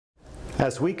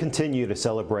As we continue to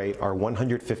celebrate our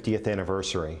 150th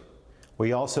anniversary,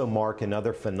 we also mark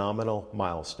another phenomenal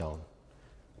milestone.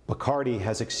 Bacardi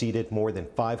has exceeded more than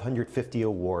 550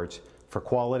 awards for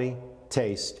quality,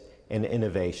 taste, and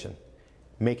innovation,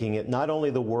 making it not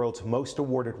only the world's most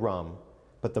awarded rum,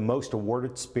 but the most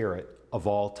awarded spirit of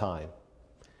all time.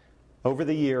 Over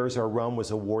the years, our rum was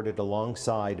awarded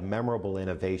alongside memorable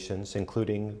innovations,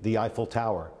 including the Eiffel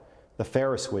Tower, the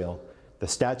Ferris wheel, the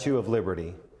Statue of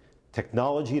Liberty,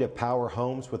 technology to power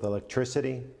homes with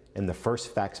electricity, and the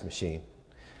first fax machine.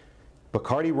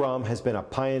 Bacardi Rum has been a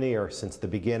pioneer since the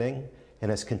beginning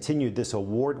and has continued this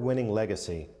award-winning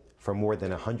legacy for more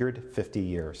than 150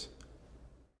 years.